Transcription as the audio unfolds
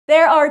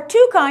There are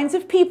two kinds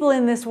of people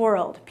in this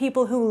world,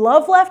 people who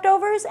love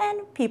leftovers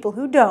and people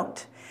who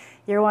don't.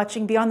 You're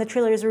watching Beyond the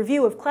Trailer's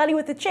review of Cloudy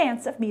with a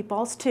Chance of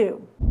Meatballs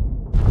 2.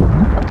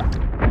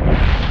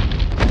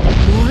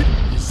 What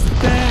is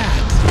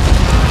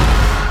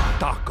that?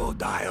 Taco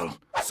Dial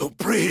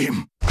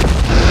Supreme.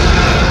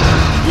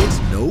 It's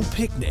no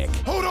picnic.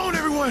 Hold on,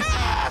 everyone!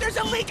 Ah, there's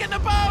a leak in the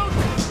boat!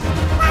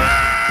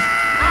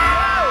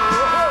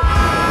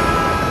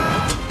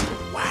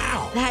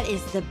 Wow! That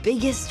is the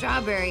biggest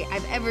strawberry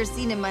I've ever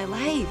seen in my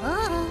life.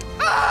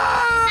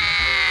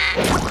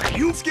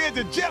 You scared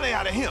the jelly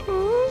out of him.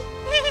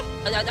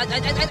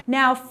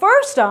 Now,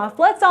 first off,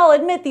 let's all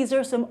admit these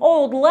are some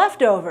old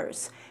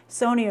leftovers.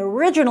 Sony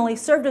originally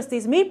served us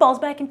these meatballs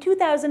back in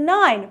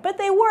 2009, but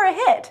they were a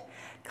hit.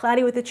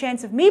 Cloudy with a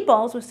Chance of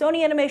Meatballs was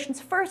Sony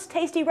Animation's first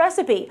tasty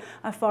recipe,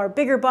 a far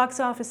bigger box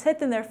office hit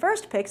than their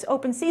first picks,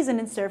 Open Season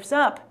and Surf's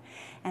Up.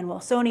 And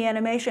while Sony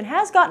Animation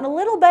has gotten a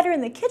little better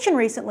in the kitchen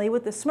recently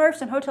with the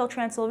Smurfs and Hotel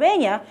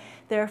Transylvania,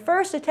 their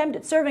first attempt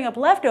at serving up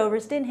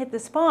leftovers didn't hit the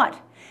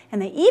spot.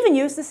 And they even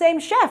used the same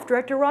chef,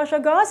 director Raja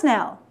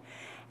Gosnell.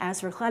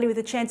 As for Cloudy with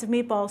a Chance of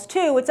Meatballs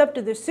 2, it's up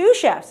to the sous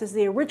chefs, as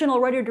the original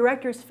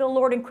writer-directors Phil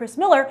Lord and Chris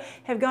Miller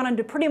have gone on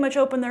to pretty much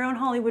open their own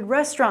Hollywood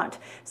restaurant,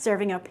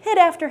 serving up hit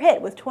after hit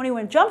with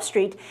 21 Jump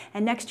Street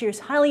and next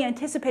year's highly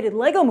anticipated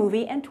Lego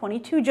Movie and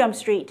 22 Jump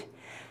Street.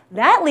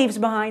 That leaves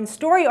behind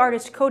story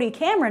artist Cody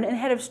Cameron and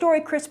head of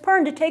story Chris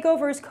Pern to take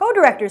over as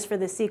co-directors for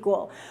the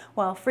sequel,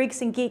 while Freaks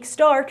and Geeks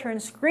star turned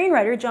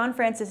screenwriter John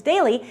Francis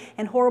Daly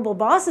and Horrible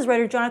Bosses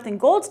writer Jonathan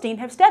Goldstein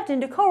have stepped in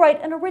to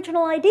co-write an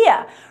original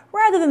idea,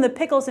 rather than the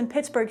Pickles in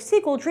Pittsburgh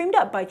sequel dreamed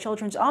up by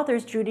children's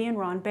authors Judy and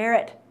Ron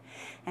Barrett.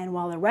 And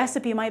while the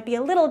recipe might be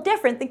a little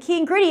different, the key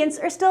ingredients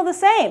are still the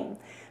same.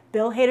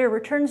 Bill Hader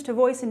returns to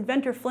voice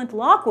inventor Flint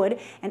Lockwood,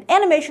 and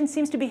animation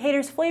seems to be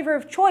Hader's flavor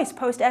of choice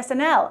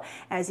post-SNL,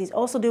 as he's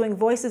also doing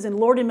voices in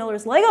Lord &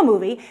 Miller's Lego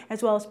Movie,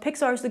 as well as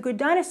Pixar's The Good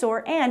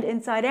Dinosaur and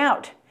Inside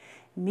Out.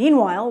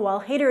 Meanwhile,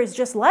 while Hader has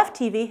just left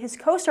TV, his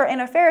co-star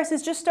Anna Faris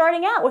is just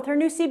starting out with her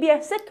new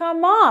CBS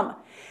sitcom Mom.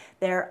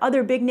 There are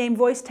other big-name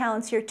voice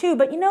talents here too,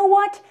 but you know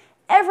what?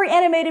 Every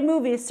animated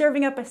movie is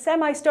serving up a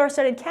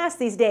semi-star-studded cast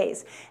these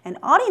days, and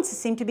audiences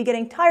seem to be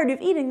getting tired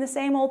of eating the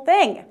same old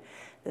thing.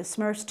 The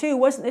Smurfs 2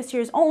 wasn't this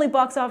year's only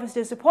box office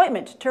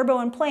disappointment. Turbo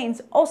and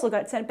Planes also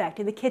got sent back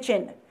to the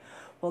kitchen.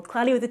 Will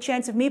Cloudy with a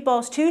Chance of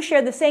Meatballs 2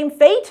 share the same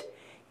fate?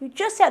 You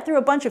just sat through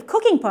a bunch of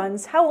cooking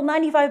puns. How will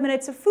 95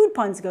 minutes of food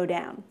puns go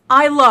down?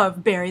 I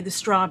love Barry the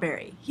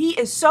Strawberry. He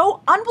is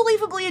so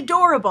unbelievably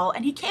adorable,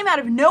 and he came out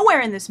of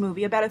nowhere in this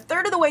movie about a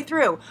third of the way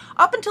through.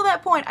 Up until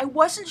that point, I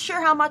wasn't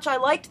sure how much I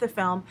liked the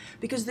film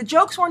because the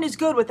jokes weren't as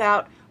good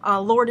without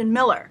Lord and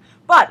Miller.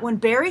 But when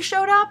Barry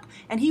showed up,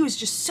 and he was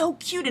just so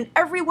cute in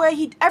every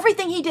way,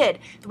 everything he did,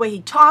 the way he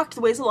talked,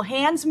 the way his little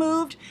hands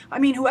moved. I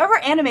mean, whoever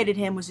animated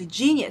him was a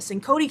genius,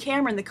 and Cody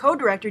Cameron, the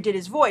co-director, did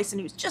his voice, and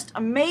he was just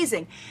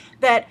amazing.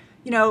 That,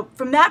 you know,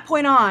 from that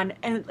point on,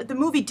 and the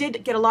movie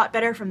did get a lot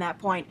better from that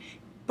point,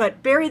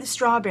 but Barry the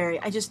Strawberry,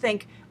 I just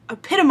think,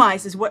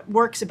 epitomizes what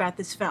works about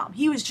this film.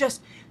 He was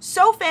just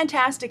so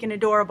fantastic and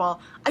adorable.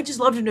 I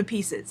just loved him to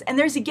pieces. And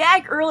there's a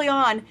gag early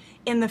on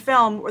in the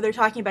film where they're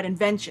talking about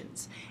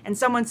inventions. And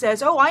someone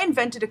says, oh, I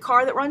invented a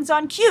car that runs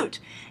on cute.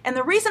 And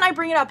the reason I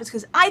bring it up is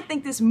because I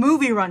think this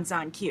movie runs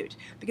on cute.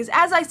 Because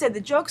as I said,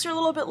 the jokes are a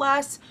little bit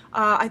less.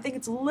 I think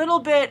it's a little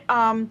bit,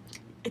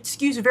 it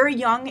skews very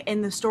young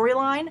in the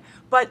storyline,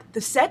 but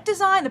the set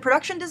design, the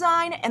production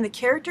design, and the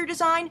character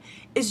design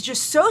is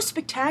just so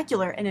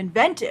spectacular and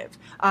inventive.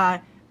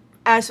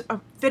 As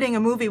fitting a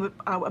movie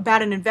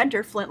about an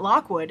inventor, Flint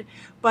Lockwood,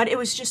 but it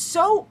was just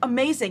so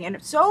amazing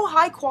and so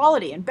high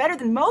quality and better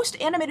than most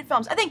animated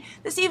films. I think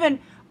this even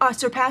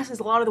surpasses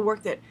a lot of the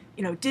work that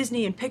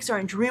Disney and Pixar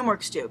and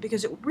DreamWorks do,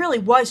 because it really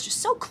was just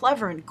so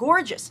clever and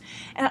gorgeous.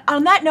 And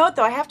on that note,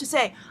 though, I have to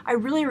say, I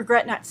really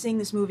regret not seeing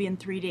this movie in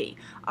 3D.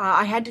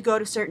 I had to go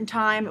at a certain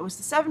time. It was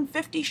the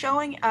 7:50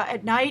 showing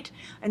at night,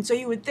 and so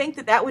you would think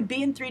that that would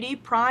be in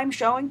 3D prime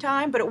showing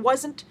time, but it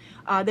wasn't.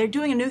 They're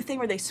doing a new thing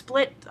where they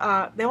split,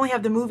 they only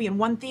have the movie in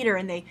one theater,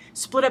 and they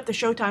split up the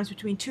show times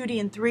between 2D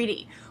and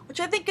 3D, which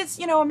I think is,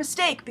 a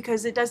mistake,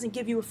 because it doesn't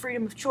give you a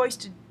freedom of choice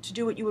to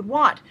do what you would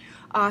want.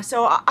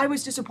 So I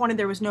was disappointed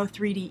there was no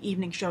 3D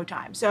evening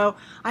showtime. So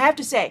I have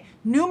to say,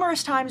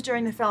 numerous times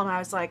during the film I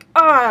was like,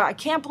 I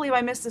can't believe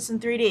I missed this in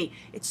 3D.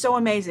 It's so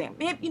amazing.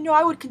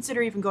 I would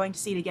consider even going to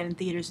see it again in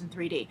theaters in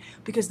 3D,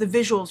 because the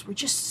visuals were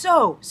just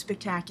so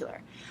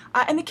spectacular.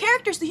 And the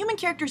characters, the human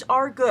characters,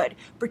 are good,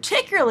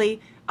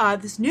 particularly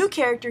this new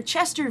character,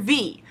 Chester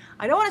V.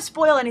 I don't want to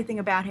spoil anything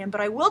about him, but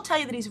I will tell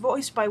you that he's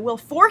voiced by Will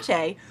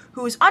Forte,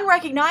 who is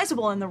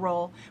unrecognizable in the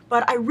role,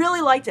 but I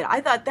really liked it.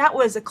 I thought that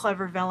was a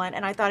clever villain,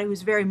 and I thought he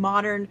was a very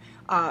modern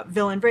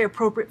villain, very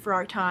appropriate for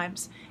our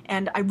times,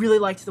 and I really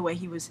liked the way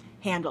he was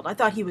handled. I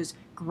thought he was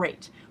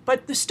great.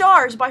 But the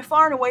stars, by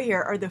far and away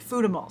here, are the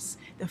foodimals,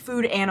 the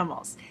food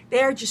animals.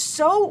 They are just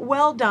so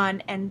well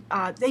done, and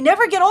they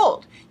never get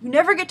old. You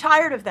never get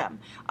tired of them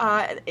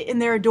in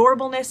their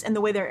adorableness and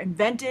the way they're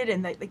invented.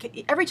 And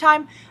every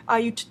time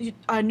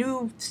a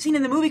new scene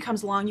in the movie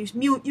comes along,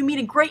 you meet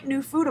a great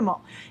new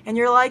foodimal, and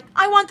you're like,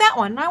 I want that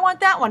one, and I want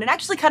that one. It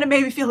actually kind of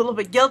made me feel a little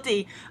bit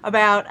guilty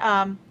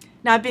about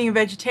not being a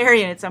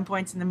vegetarian at some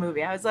points in the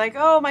movie. I was like,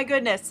 oh my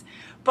goodness.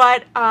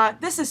 But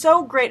this is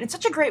so great, and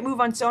such a great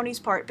move on Sony's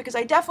part, because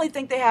I definitely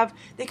think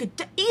they could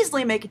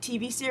easily make a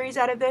TV series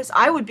out of this.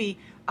 I would be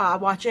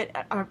watch it,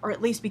 or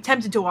at least be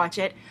tempted to watch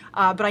it.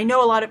 But I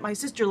know my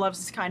sister loves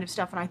this kind of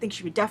stuff, and I think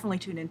she would definitely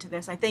tune into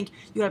this. I think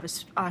you have a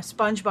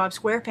SpongeBob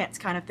SquarePants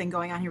kind of thing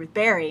going on here with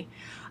Barry.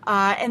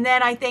 And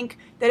then I think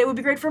that it would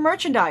be great for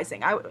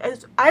merchandising.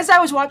 As I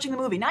was watching the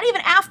movie, not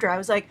even after, I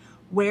was like,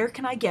 where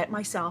can I get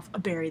myself a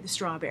Barry the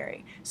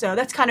Strawberry? So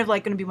that's kind of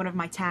like going to be one of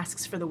my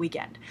tasks for the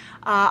weekend.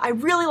 I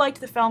really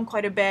liked the film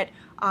quite a bit.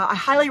 I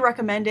highly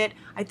recommend it.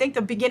 I think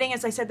the beginning,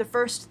 as I said, the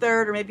first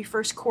third or maybe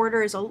first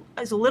quarter is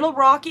a little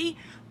rocky,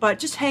 but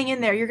just hang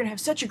in there. You're going to have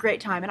such a great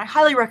time, and I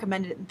highly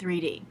recommend it in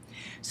 3D.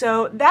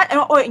 So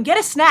and get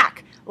a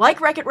snack.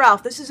 Like Wreck-It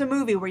Ralph, this is a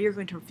movie where you're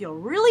going to feel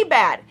really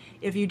bad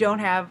if you don't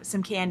have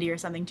some candy or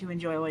something to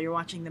enjoy while you're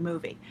watching the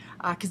movie,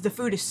 because the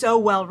food is so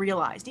well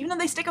realized. Even though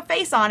they stick a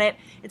face on it,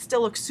 it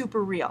still looks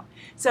super real.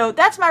 So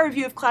that's my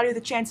review of Cloudy with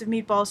a Chance of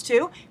Meatballs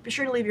 2. Be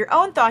sure to leave your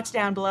own thoughts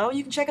down below.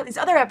 You can check out these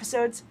other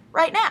episodes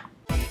right now.